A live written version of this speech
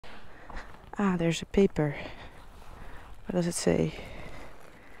Ah, there's a paper. What does it say?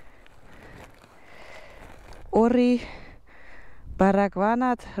 Ori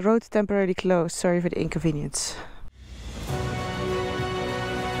Baragwanat, road temporarily closed. Sorry for the inconvenience.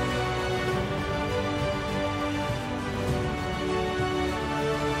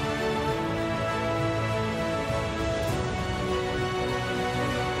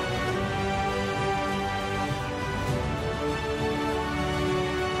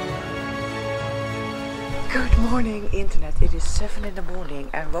 Good morning internet, it is 7 in the morning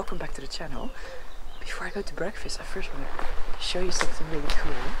and welcome back to the channel. Before I go to breakfast, I first want to show you something really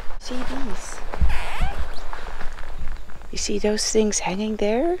cool. See these? You see those things hanging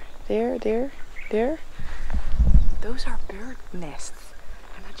there? There? Those are bird nests.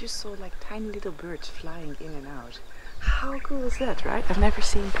 And I just saw like tiny little birds flying in and out. How cool is that, right? I've never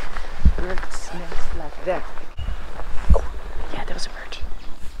seen birds nests like that. Oh, yeah, that was a bird.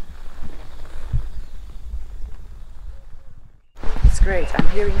 Great, I'm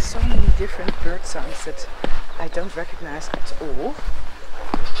hearing so many different bird sounds that I don't recognize at all,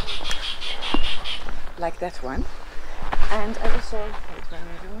 like that one. And I also, wait, where am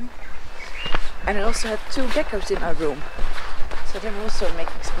I going? And I also have 2 geckos in our room, so they're also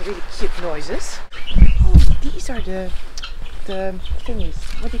making some really cute noises. Oh, these are the thingies.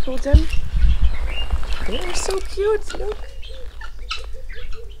 What do you call them? They're so cute. Look.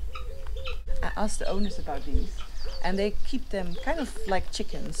 I asked the owners about these. And they keep them kind of like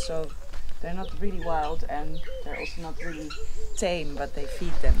chickens, so they're not really wild and they're also not really tame, but they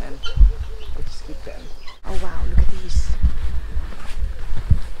feed them and they just keep them. Oh wow, look at these.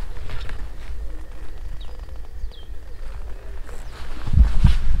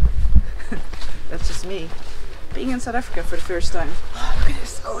 That's just me being in South Africa for the first time. Oh, look at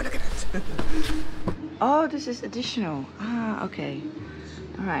this. Oh, look at it. Oh, this is additional. Ah, okay.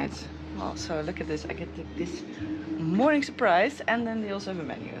 All right. Well, so look at this. I get this morning surprise, and then they also have a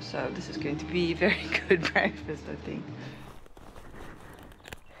menu. So this is going to be a very good breakfast, I think.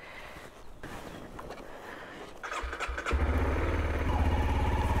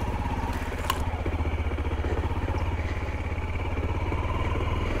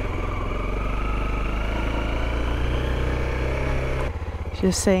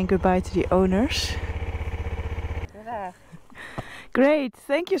 Just saying goodbye to the owners. Yeah. Great,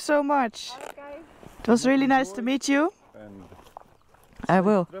 thank you so much. It was really nice to meet you. I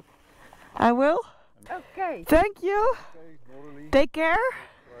will. I will. Okay. Thank you. Take care.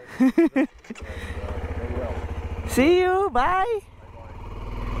 See you. Bye.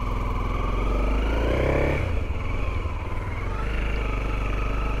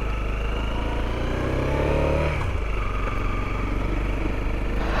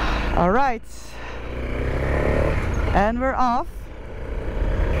 All right. And we're off.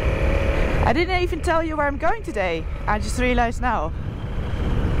 I didn't even tell you where I'm going today. I just realized now.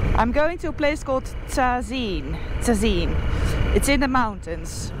 I'm going to a place called Tsazin. It's in the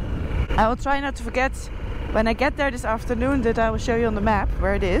mountains. I will try not to forget when I get there this afternoon that I will show you on the map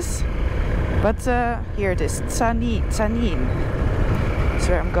where it is. But here it is, Tsanin. That's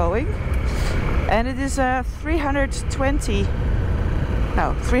where I'm going. And it is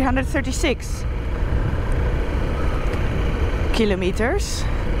 336 kilometers.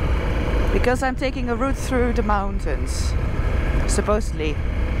 Because I'm taking a route through the mountains, supposedly.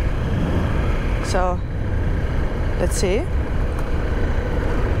 So, let's see.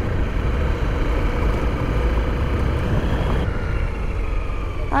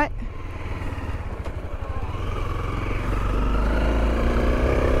 Hi.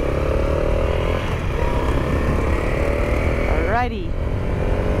 Alrighty.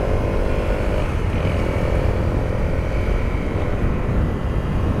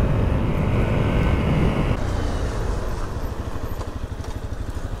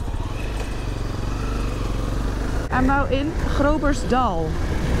 I'm now in Grobersdal.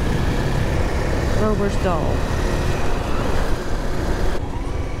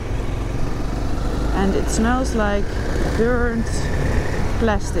 And it smells like burnt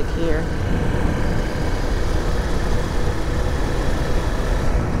plastic here.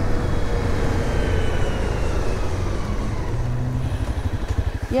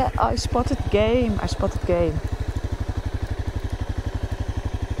 Yeah, I spotted game.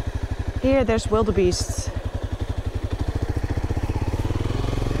 Here there's wildebeests.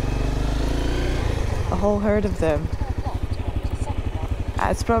 A whole herd of them.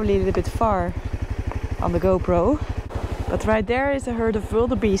 It's probably a little bit far on the GoPro, but right there is a herd of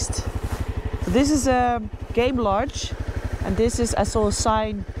wildebeest. So this is a game lodge, and this is, I saw a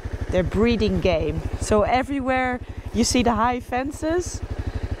sign, their breeding game. So everywhere you see the high fences,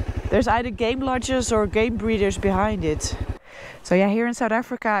 There's either game lodges or game breeders behind it. So yeah, here in South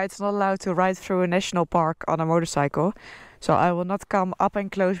Africa it's not allowed to ride through a national park on a motorcycle. So I will not come up and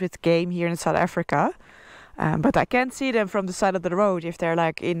close with game here in South Africa. But I can see them from the side of the road if they're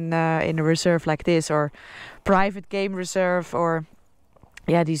like in a reserve like this, or private game reserve, or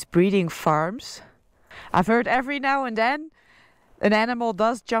yeah, these breeding farms. I've heard every now and then an animal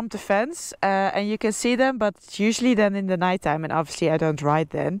does jump the fence and you can see them, but it's usually then in the nighttime, and obviously I don't ride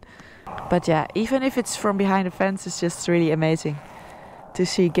then. But yeah, even if it's from behind the fence, it's just really amazing to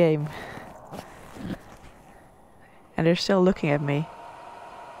see game. And they're still looking at me.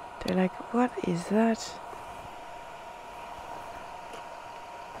 They're like, what is that?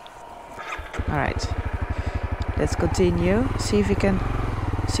 Alright, let's continue, see if we can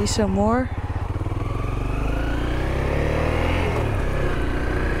see some more.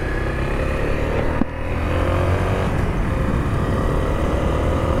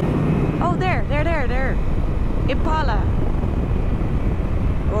 Oh, there. Impala.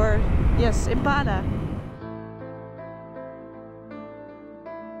 Or, yes, Impala.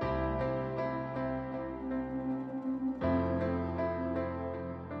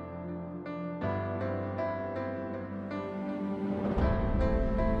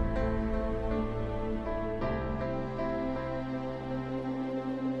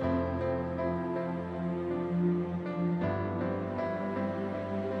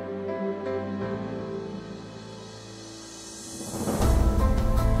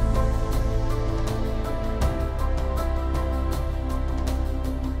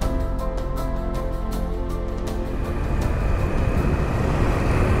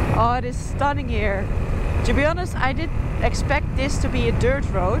 Oh, it is stunning here. To be honest, I didn't expect this to be a dirt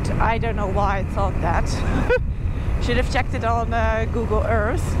road. I don't know why I thought that. Should have checked it on Google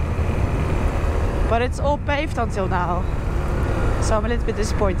Earth. But it's all paved until now. So I'm a little bit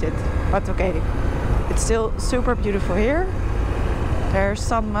disappointed. But okay. It's still super beautiful here. There's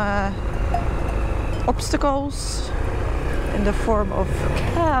some obstacles in the form of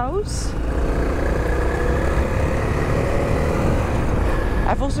cows.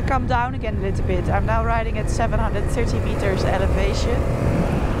 I've also come down again a little bit. I'm now riding at 730 meters elevation.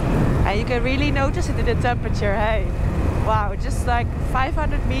 And you can really notice it in the temperature, hey. Wow, just like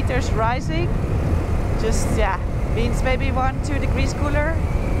 500 meters rising. Just, yeah, means maybe 1-2 degrees cooler.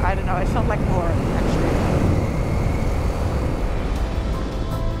 I don't know, it felt like more, actually.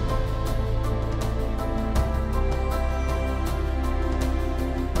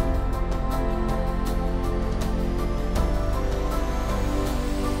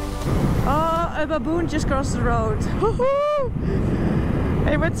 A baboon just crossed the road.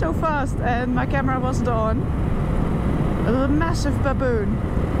 It went so fast and my camera wasn't on. A massive baboon.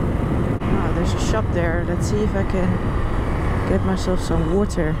 Oh, there's a shop there. Let's see if I can get myself some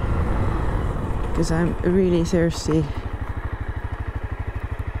water, because I'm really thirsty.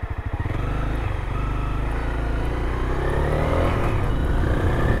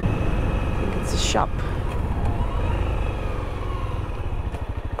 I think it's a shop.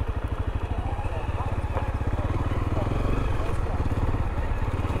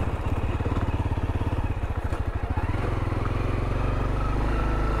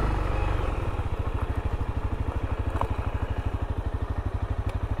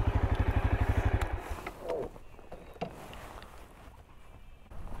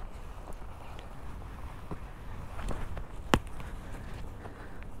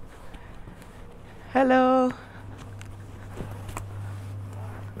 Hello.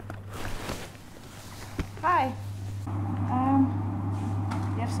 Hi.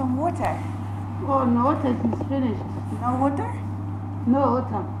 You have some water? Oh, no water is finished. No water? No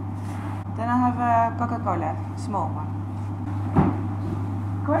water. Then I have a Coca-Cola, small one.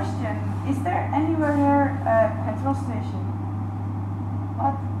 Question, is there anywhere here a petrol station?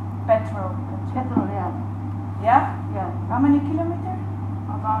 What? Petrol. Petrol, yeah. Yeah? Yeah. How many kilometers?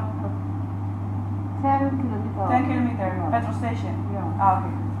 About 10 kilometers. 10 kilometers, Yeah. petrol station? Yeah. Ah,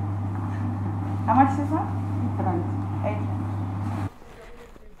 okay. How much is this one? Different. 8.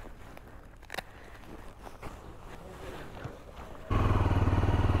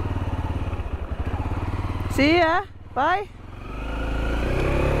 See ya. Bye.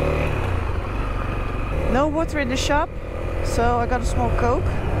 No water in the shop, so I got a small Coke.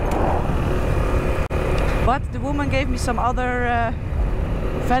 But the woman gave me some other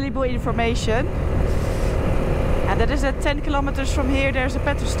valuable information. And that is that 10 kilometers from here there's a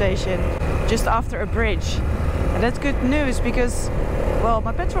petrol station, just after a bridge. And that's good news because, well,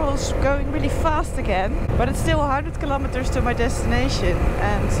 my petrol is going really fast again, but it's still 100 kilometers to my destination.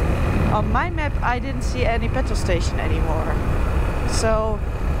 And on my map I didn't see any petrol station anymore. So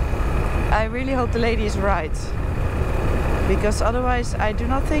I really hope the lady is right, because otherwise I do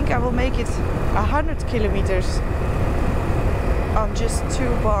not think I will make it 100 kilometers on just 2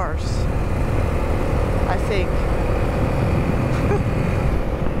 bars, I think.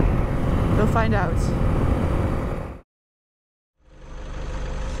 We'll find out.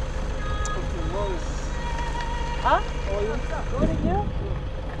 Huh? What did you?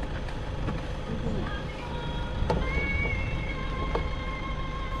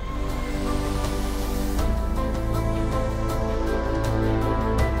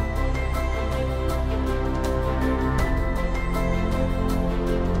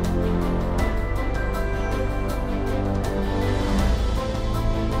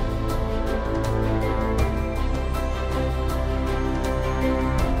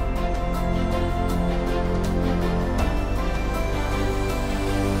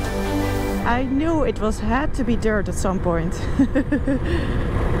 I knew it had to be dirt at some point.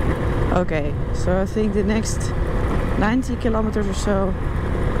 Okay, so I think the next 90 kilometers or so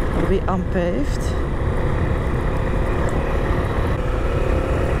will be unpaved.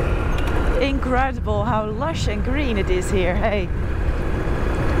 Incredible how lush and green it is here, hey.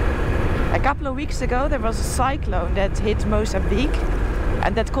 A couple of weeks ago there was a cyclone that hit Mozambique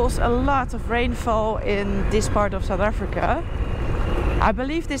and that caused a lot of rainfall in this part of South Africa. I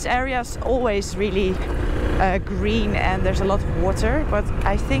believe this area is always really green and there's a lot of water, but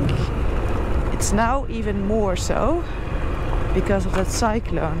I think it's now even more so because of that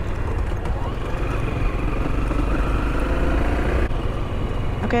cyclone.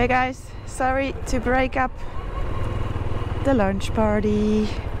 Okay guys, sorry to break up the lunch party.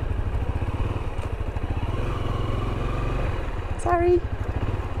 Sorry,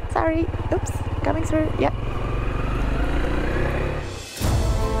 oops, coming through, yeah.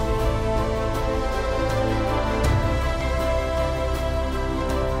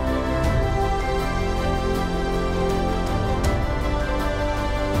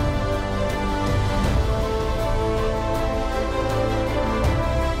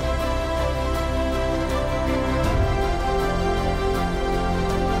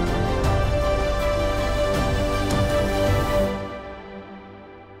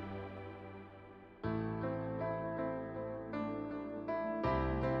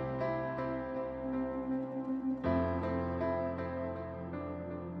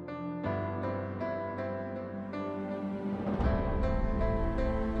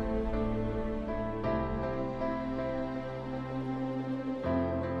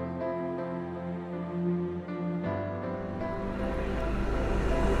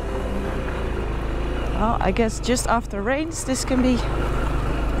 Well, I guess just after rains this can be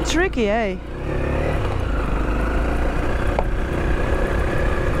tricky, eh?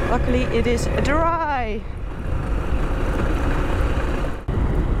 Luckily it is dry.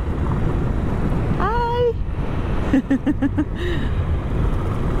 Hi!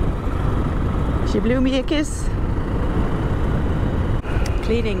 She blew me a kiss.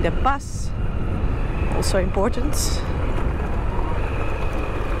 Cleaning the bus, also important.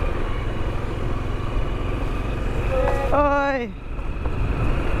 Oi!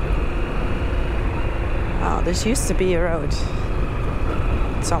 Oh, this used to be a road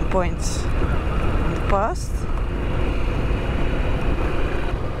at some point in the past.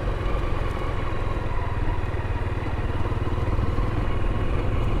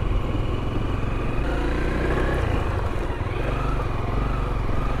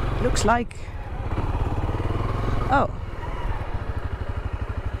 Looks like... Oh.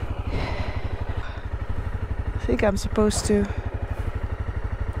 I think I'm supposed to...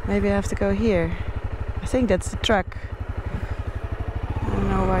 Maybe I have to go here. I think that's the track. I don't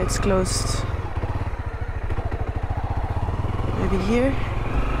know why it's closed. Maybe here?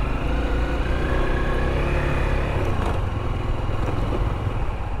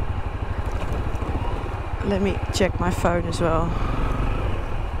 Let me check my phone as well.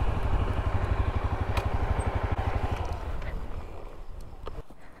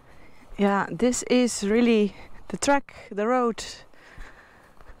 Yeah, this is really the track, the road.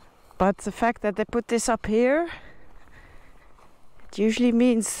 But the fact that they put this up here, it usually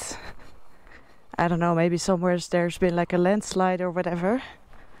means, I don't know, maybe somewhere there's been like a landslide or whatever.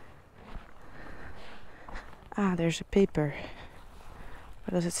 Ah, there's a paper.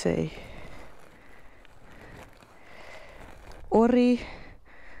 What does it say? Ori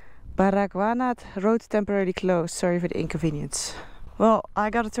Baragwanat, road temporarily closed. Sorry for the inconvenience. Well, I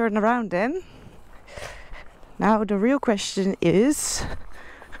gotta turn around then. Now the real question is,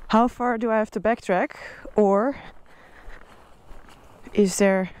 how far do I have to backtrack, or is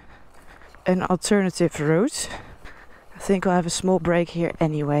there an alternative route? I think I'll have a small break here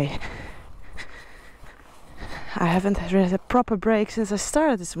anyway. I haven't had a proper break since I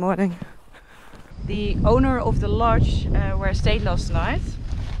started this morning. The owner of the lodge where I stayed last night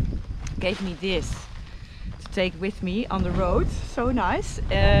gave me this to take with me on the road. So nice.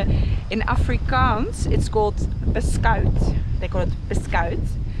 In Afrikaans it's called beskuit. They call it beskuit.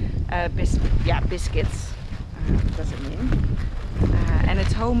 Biscuits. What does it mean? And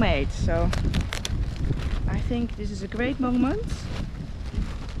it's homemade, so I think this is a great moment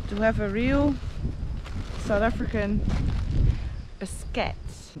to have a real South African beskuit.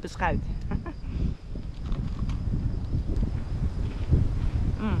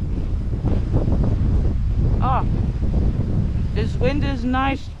 Oh, this wind is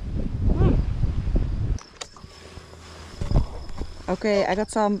nice. Okay, I got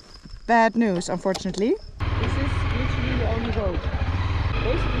some bad news, unfortunately. This is literally the only road.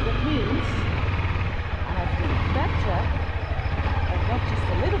 Basically that means I have to backtrack, and not just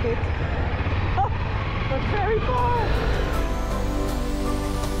a little bit, but very far.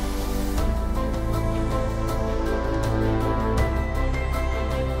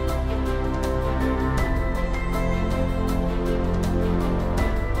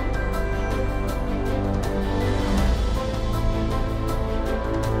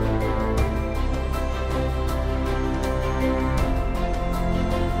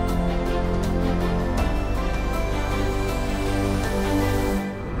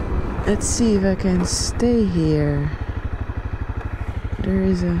 Let's see if I can stay here. There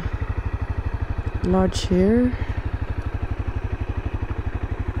is a lodge here.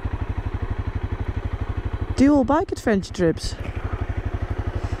 Dual bike adventure trips.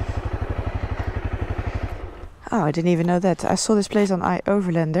 Oh, I didn't even know that. I saw this place on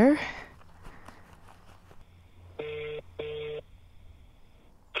iOverlander.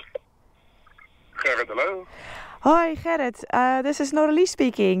 Gerrit, hello. Hi Gerrit, this is Noralie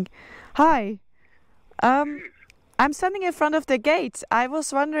speaking. Hi. I'm standing in front of the gate. I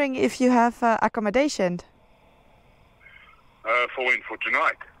was wondering if you have accommodation. For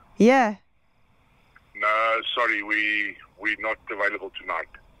tonight? Yeah. No, sorry, we're not available tonight.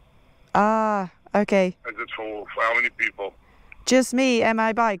 Ah, okay. Is it for how many people? Just me and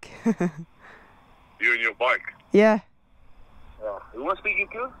my bike. You and your bike? Yeah. Who am I speaking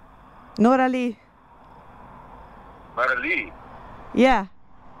to? Noralie. Marilee. Yeah.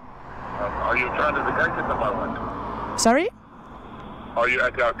 Are you in front of the gate at the moment? Sorry? Are you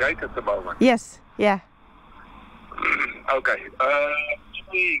at our gate at the moment? Yes. Yeah. Okay.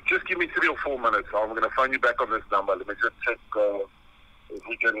 Just give me 3 or 4 minutes. I'm going to phone you back on this number. Let me just check if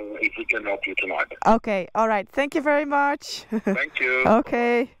we can help you tonight. Okay. All right. Thank you very much. Thank you.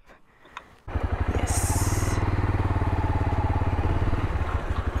 Okay. Yes.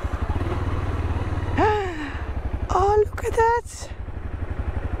 Oh, look at that.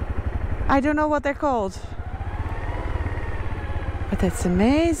 I don't know what they're called. But that's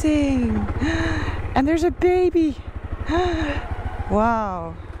amazing. And there's a baby.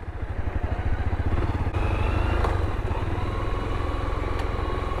 Wow.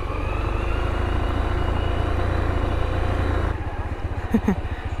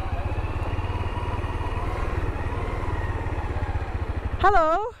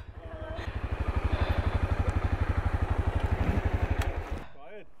 Hello.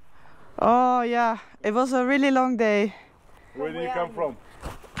 Oh yeah, it was a really long day. Where did you come from?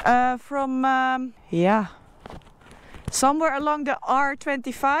 From yeah, somewhere along the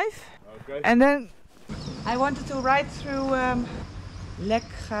R25. Okay. And then I wanted to ride through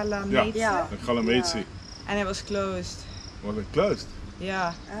Lekgalameetse. Yeah, Lekgalameetse. And it was closed. Was it closed?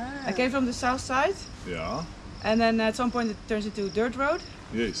 Yeah. I came from the south side. Yeah. And then at some point it turns into dirt road.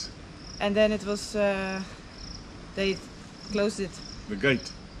 Yes. And then it was they closed it. The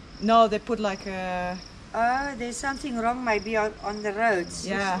gate. No, they put like a There's something wrong maybe on the roads.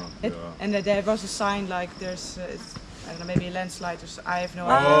 yeah. Yeah. And there was a sign like there's I don't know, maybe a landslide or so. I have no Oh,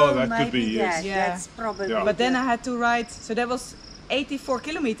 idea. that could be, maybe yes. that. Yeah. That's probably. Yeah. But then I had to ride, so that was 84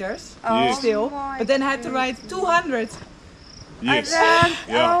 kilometers Yes. still. my But then I had to ride 200 Yes. Around,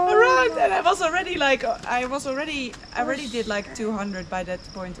 Yeah. around, and I was already like, I already did like 200 by that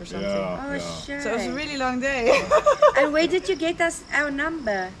point or something. Yeah. Oh, Yeah. sure. So it was a really long day. And where did you get us our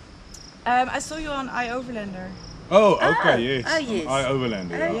number? I saw you on iOverlander. Oh, okay, yes. Oh, yes.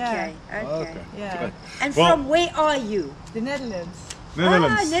 iOverlander. Yeah. Okay, okay. Okay. Yeah, And Well- from where are you? the Netherlands.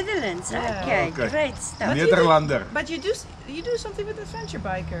 Netherlands. Ah, Netherlands. Yeah. Okay, Okay. great stuff. Nederlander. But you do something with Adventure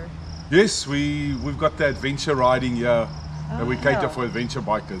Biker. Yes, we've got the adventure riding here that we cater Oh. for adventure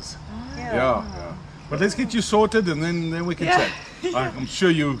bikers. Yeah. Yeah. But let's get you sorted and then we can Yeah. chat. I'm sure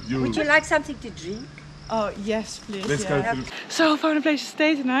you Would you like something to drink? Oh yes, please. Let's yeah. go through. So I found a place to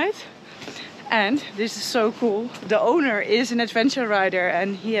stay tonight, And this is so cool. The owner is an adventure rider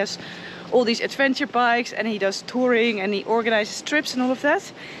and he has all these adventure bikes and he does touring and he organizes trips and all of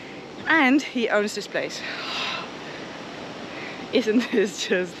that. And he owns this place. Isn't this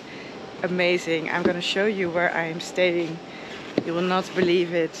just amazing? I'm gonna show you where I am staying. You will not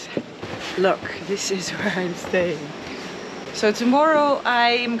believe it. Look, this is where I'm staying. So tomorrow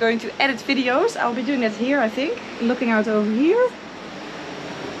I'm going to edit videos. I'll be doing that here, I think. Looking out over here.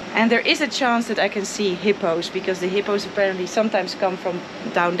 And there is a chance that I can see hippos, because the hippos apparently sometimes come from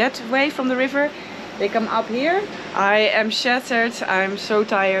down that way from the river. They come up here. I am shattered. I'm so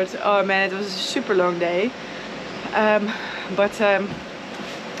tired. Oh man, it was a super long day.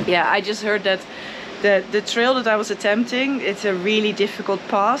 Yeah, I just heard that the trail that I was attempting, it's a really difficult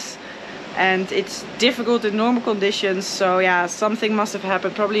pass. And it's difficult in normal conditions. So yeah, something must have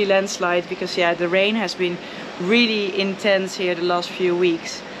happened. Probably landslide, because yeah, the rain has been really intense here the last few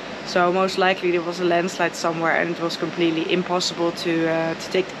weeks. So most likely there was a landslide somewhere and it was completely impossible to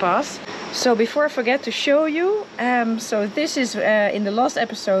take the pass. So before I forget to show you, so this is in the last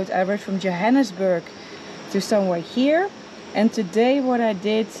episode I rode from Johannesburg to somewhere here. And today what I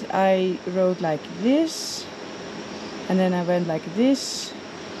did, I rode like this. And then I went like this.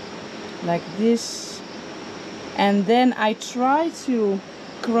 And then I tried to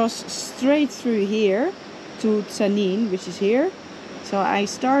cross straight through here to Tzaneen, which is here. So I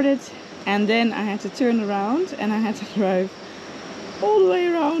started and then I had to turn around and I had to drive all the way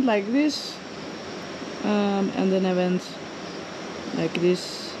around like this. And then I went like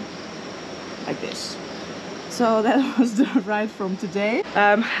this, So that was the ride from today.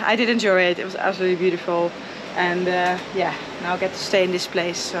 I did enjoy it. It was absolutely beautiful. And yeah, now I get to stay in this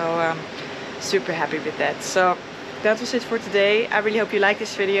place. So super happy with that. So that was it for today. I really hope you liked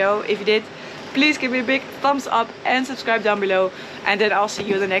this video. If you did, please give me a big thumbs up and subscribe down below. And then I'll see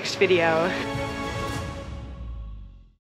you in the next video.